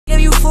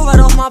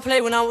my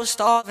plate when I was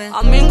starving.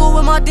 I mingle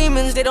with my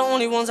demons, they the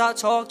only ones I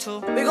talk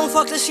to. We gon'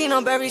 fuck the scene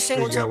up every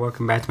single time.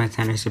 Welcome back to my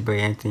channel. It's your boy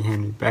Anthony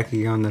Henry, back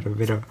again on another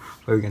video.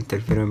 Before we get into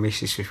the video, make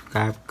sure you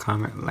subscribe,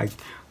 comment, like,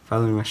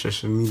 follow me on my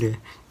social media.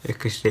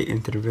 Let's get straight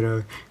into the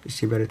video. You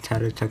see by the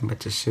title, talking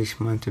about the 6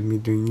 months of me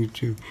doing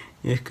YouTube.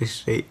 Let's get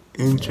straight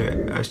into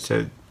it. I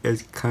said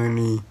it's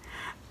currently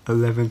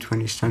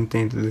 11:20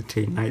 something,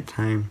 literally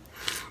nighttime.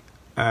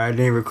 I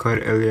didn't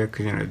record earlier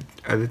because, you know,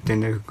 other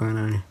things that were going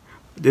on.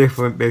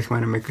 Therefore, basically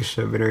want to make a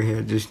short video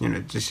here, just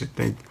to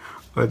thank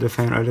all the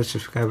fans, all the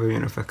subscribers, you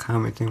know, for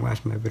commenting,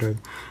 watching my videos.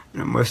 You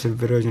know, most of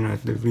the videos, you know,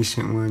 the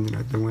recent one, you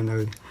know, the one that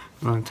was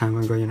a long time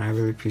ago, you know, I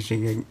really appreciate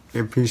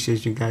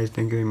you guys.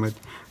 Thank you very much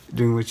for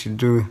doing what you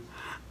do.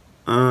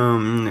 You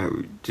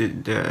know,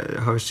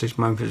 the whole 6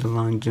 months is a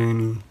long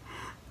journey,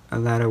 a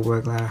lot of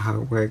work, a lot of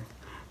hard work.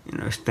 You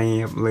know,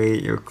 staying up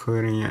late,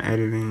 recording, your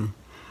editing.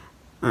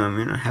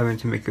 You know, having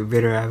to make a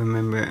video. I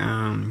remember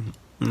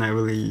not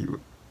really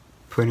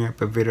putting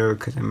up a video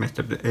because I messed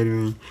up the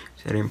editing,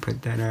 so I didn't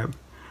put that up.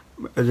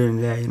 But other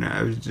than that, you know,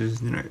 I was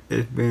just, you know,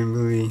 it's been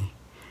really,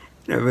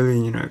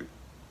 you know,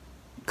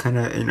 kind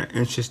of, you know,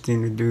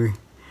 interesting to do,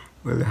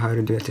 really hard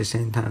to do at the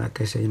same time. Like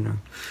I said, you know,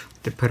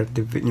 to put up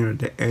the, you know,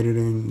 the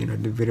editing, you know,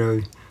 the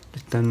videos, the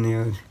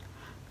thumbnails,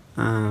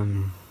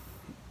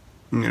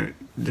 you know,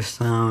 the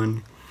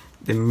sound,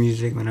 the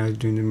music when I was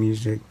doing the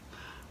music.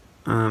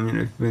 You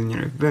know, it's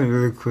been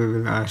really cool,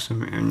 really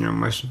awesome, and, you know,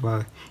 most of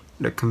all,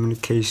 the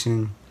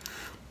communication,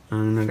 you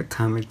know, the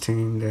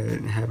commenting,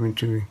 the having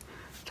to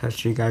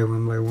touch you guys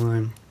one by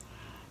one,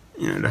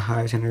 you know, the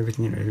hearts and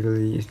everything. You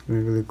know, it's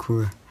been really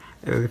cool.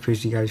 I really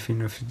appreciate you guys for, you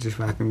know, for just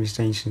rocking me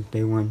since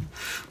day one.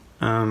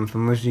 For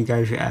most of you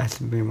guys who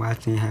actually been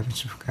watching and haven't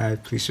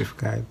subscribed, please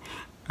subscribe.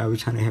 We're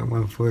trying to hit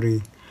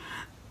 140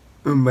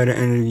 by the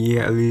end of the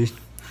year at least.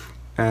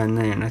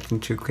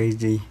 Nothing too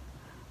crazy.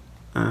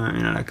 You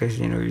know, like I said,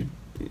 you know,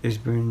 it's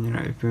been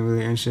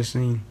really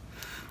interesting.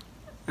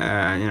 You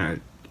know,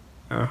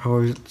 a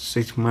whole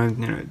 6 months,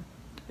 you know,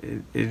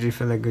 it just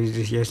felt like it was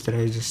just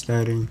yesterday, just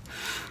starting.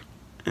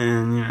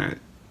 And, you know,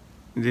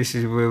 this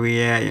is where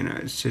we at, you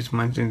know, 6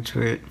 months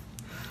into it.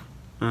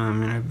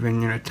 And I've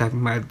been, you know,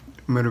 talking about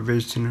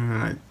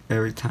motivation, like,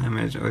 every time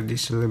as OD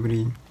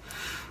celebrity,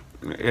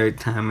 every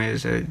time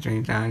as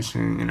Dwayne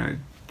Johnson, you know,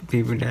 the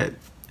people that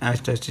I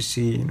start to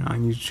see, you know,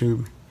 on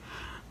YouTube.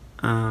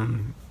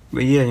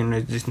 But yeah, you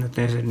know, just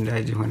nothing else than that.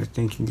 I just want to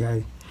thank you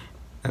guys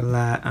a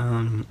lot,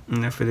 you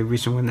know, for the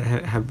recent one that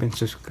have been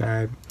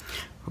subscribed,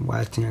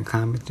 watching and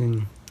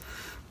commenting.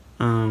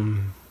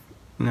 The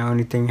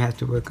only thing you have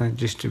to work on is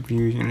just the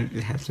views, you know,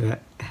 you have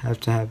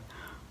to have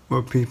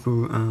more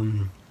people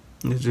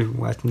just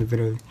watching the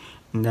videos,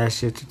 and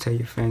that's it. To tell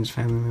your friends,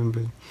 family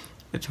members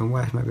to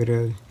watch my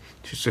videos,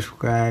 to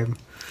subscribe.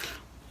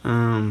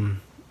 And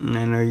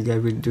I know you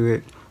guys would do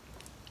it.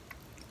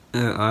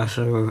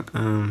 Also,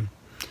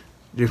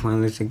 just want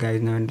to let you guys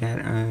know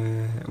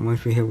that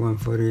once we hit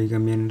 140, it's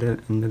gonna be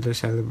another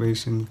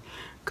celebration.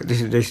 Cause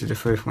this is the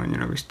first one, you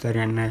know. We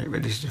started at night,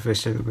 but this is the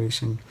first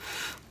celebration.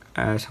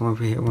 So once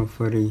we hit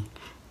 140,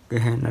 we're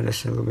gonna have another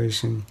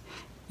celebration.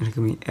 It's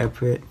gonna be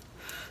epic.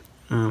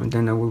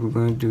 Don't know what we're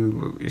gonna do,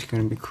 but it's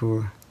gonna be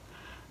cool.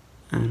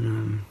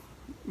 And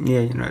yeah,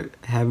 you know,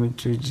 having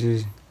to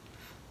just,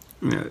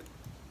 you know,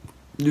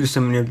 do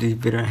so many of these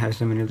videos and have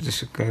so many of the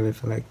subscribers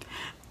for, like,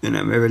 you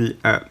know, really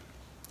up.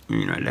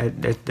 You know,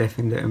 that's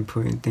definitely the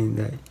important thing,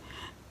 that,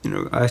 you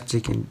know, us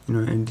taking, you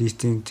know, and these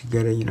things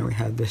together, you know, we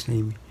have the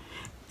same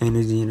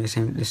energy and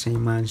the same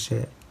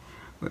mindset.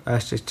 With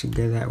us just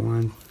together at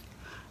once.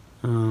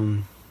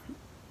 You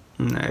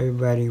know,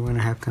 everybody want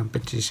to have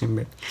competition,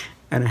 but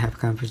I don't have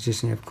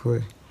competition, of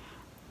course.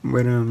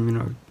 But you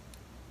know,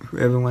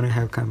 whoever want to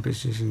have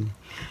competition,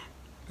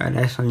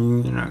 that's on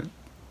you. You know,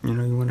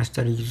 you want to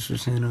start a YouTube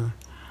channel,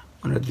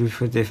 want to do it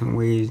for different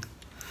ways,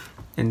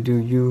 and do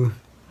you.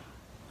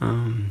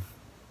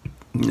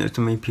 You know,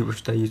 so many people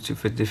start YouTube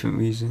for different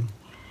reasons,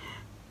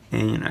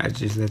 and, you know, I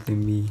just let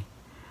them be.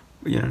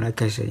 But, you know,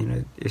 like I said, you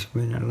know, it's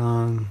been a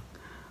long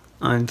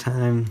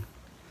time.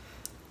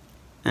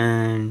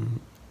 And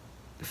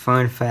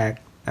fun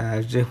fact, I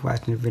was just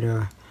watching a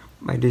video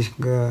by this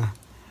girl,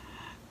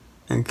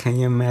 and can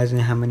you imagine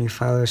how many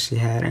followers she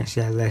had, and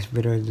she had less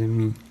videos than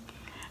me?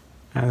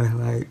 I was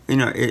like, you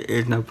know,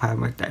 it's no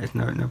problem with that. It's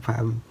no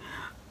problem.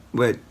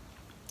 But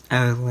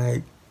I was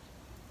like,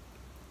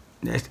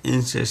 that's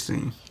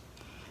interesting.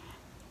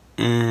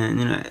 And,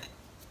 you know,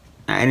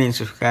 I didn't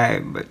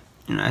subscribe, but,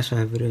 you know, I saw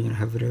her video. You know,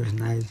 her video was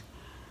nice.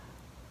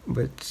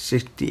 But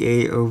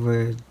 68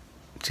 over,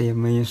 say, 1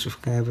 million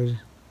subscribers.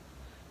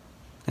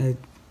 Like,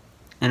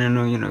 I don't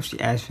know, you know, if she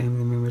asked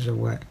family members or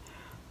what.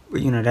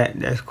 But, you know,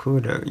 that's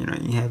cool, though. You know,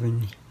 you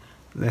having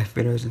less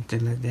videos and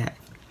things like that.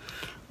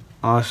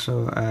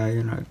 Also,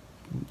 you know,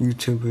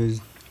 YouTubers,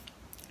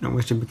 you know,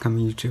 once you become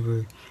a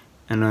YouTuber,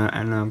 I know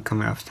I'm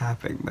coming off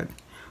topic, but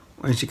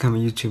once you become a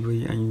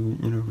YouTuber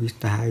and you know, reach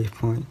the highest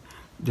point,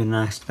 do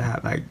not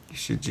stop. Like, you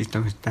should just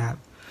don't stop.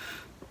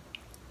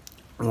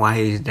 Why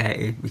is that?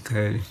 It's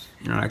because,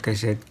 you know, like I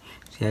said,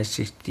 he has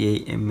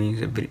 68 and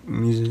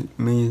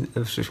millions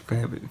of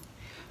subscribers.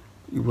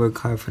 You work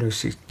hard for those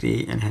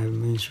 68 and have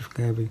millions of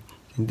subscribers,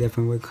 you can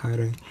definitely work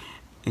harder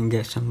and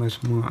get so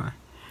much more.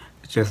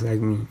 Just like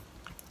me.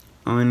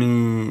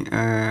 Only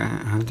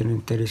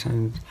 130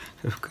 something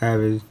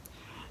subscribers,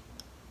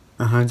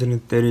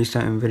 130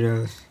 something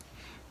videos.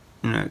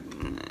 You know,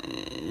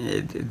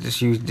 it's just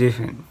huge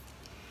different.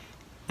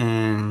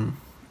 And,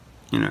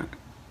 you know,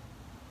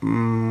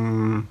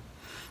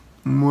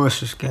 more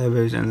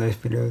subscribers and less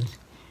videos.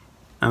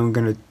 I'm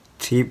gonna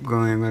keep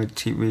going, I'm gonna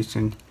keep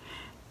reaching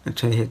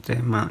until I hit the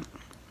amount.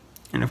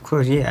 And of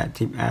course, yeah, I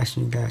keep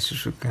asking you guys to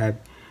subscribe.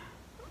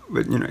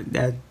 But, you know,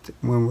 that's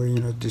one way, you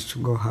know, just to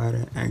go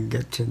harder and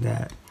get to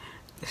that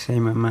the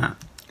same amount.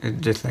 It's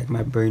just like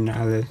my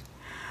 $1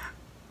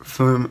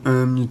 from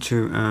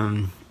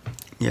YouTube.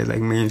 Yeah,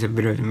 like millions of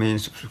videos and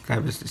millions of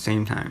subscribers at the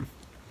same time.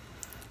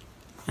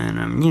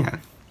 And yeah,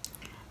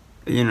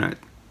 you know,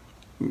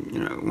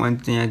 one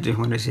thing I just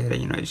want to say that,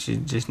 you know, you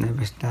should just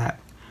never stop.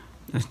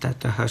 Don't stop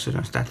the hustle,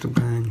 don't stop the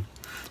grind.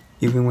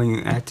 Even when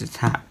you're at the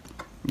top,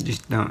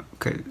 just don't.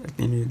 Cause at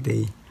the end of the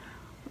day,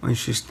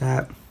 once you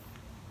stop,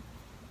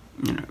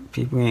 you know,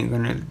 people ain't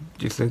gonna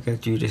just look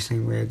at you the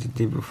same way as they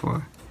did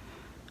before.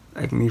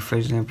 Like me, for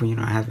example, you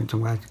know, having to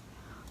watch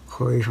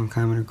Corey from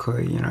Common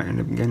Corey, you know, in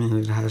the beginning he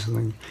was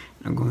hustling,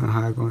 you know, going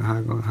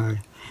hard.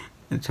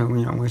 Until,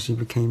 you know, once he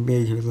became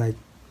big, he was like,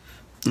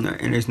 you know,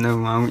 and it's no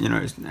wrong, you know,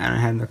 I don't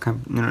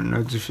have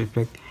no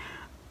disrespect,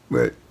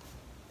 but,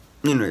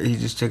 you know, he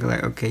just took it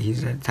like, okay,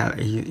 he's at top,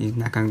 he's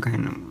not gonna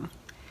grind no more.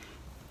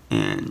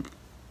 And,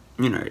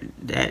 you know,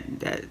 that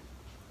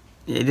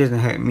it doesn't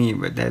hurt me,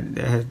 but that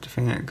hurts the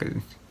fan,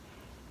 because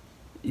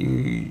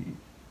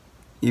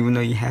even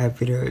though you have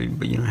videos,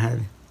 but you don't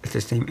have the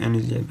same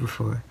energy as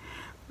before.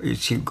 You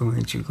keep going.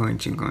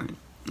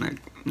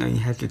 Like, you know, you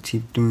have to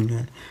keep doing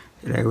that,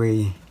 so that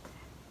way,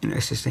 you know,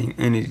 it's the same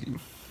energy.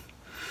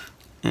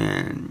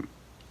 And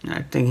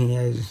I think he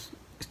has,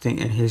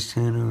 in his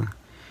channel,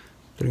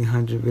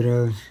 300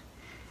 videos.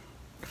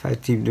 If I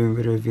keep doing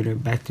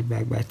videos back to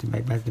back,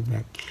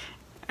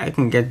 I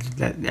can get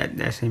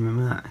that same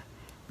amount.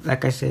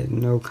 Like I said,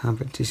 no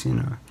competition,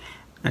 or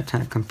not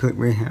trying to compete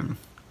with him.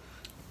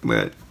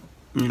 But,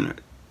 you know,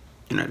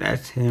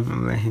 that's him.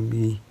 I'm letting him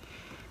be.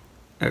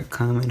 A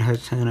comment her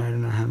channel, I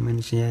don't know how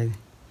many she has,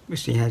 but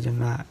she has a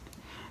lot.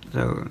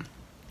 So,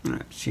 you know,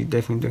 she's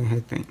definitely doing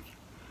her thing.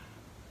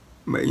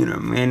 But, you know,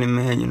 man,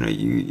 you know,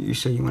 you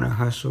say you want to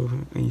hustle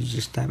and you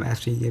just stop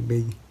after you get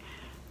big.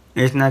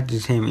 And it's not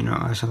just him, you know,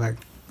 also like,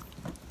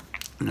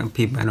 you know,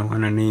 people I don't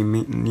want to name,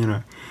 you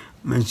know,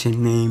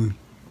 mention name,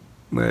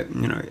 but,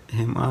 you know,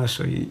 him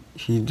also,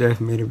 he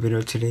just made a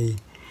video today,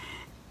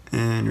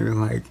 and it was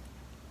like,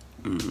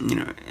 you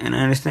know, and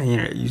I understand, you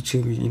know,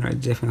 YouTube, you know, it's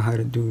definitely hard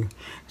to do.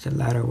 It's a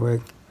lot of work,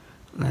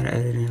 a lot of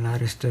editing, a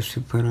lot of stuff to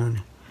put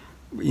on.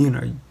 But, you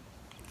know, you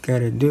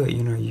gotta do it,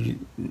 you know,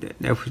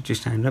 that's what you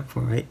signed up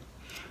for, right?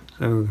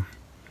 So,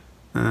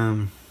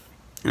 and,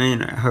 you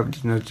know, I hope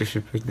there's no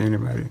disrespect to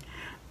anybody.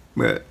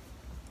 But,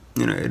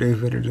 you know, it is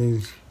what it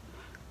is.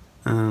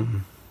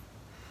 You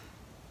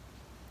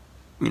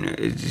know,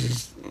 it's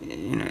just,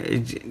 you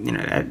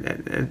know,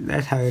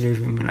 that's how it is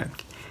with me,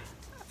 like,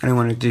 I don't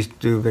want to just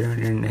do a video on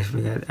the internet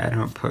because I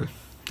don't post.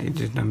 It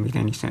just don't make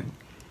any sense.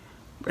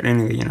 But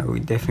anyway, you know, we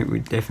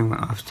definitely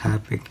went off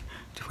topic.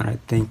 Just want to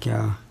thank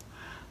y'all.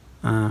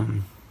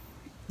 You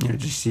know,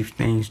 just keep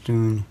staying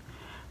tuned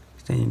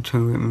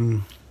with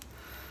me.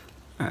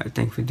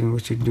 Thanks for doing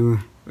what you do.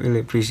 Really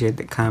appreciate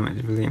the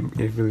comments. It's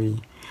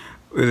really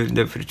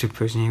the for the two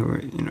person who,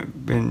 you know,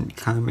 been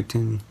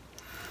commenting.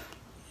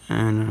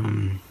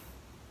 And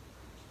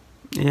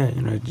yeah,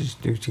 you know,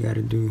 just do what you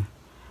gotta do.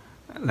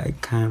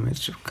 Like, comment,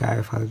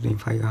 subscribe, follow me,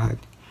 follow your heart.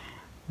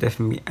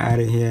 Definitely out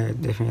of here.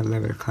 Definitely at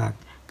 11 o'clock.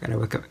 Gotta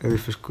wake up early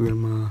for school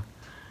tomorrow.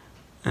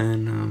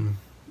 And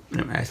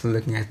I'm actually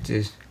looking at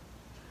this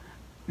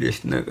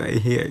note right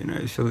here. You know,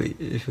 it's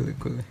really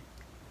cool.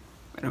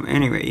 But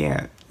anyway,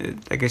 yeah.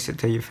 Like I said,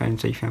 tell your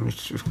friends, tell your family to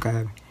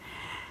subscribe.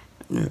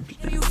 Yeah.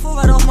 You flew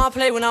right off my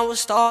plate when I was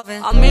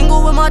starving. I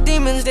mingle with my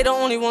demons, they the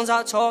only ones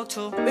I talk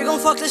to. We gon'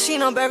 fuck the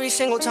scene up every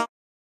single time.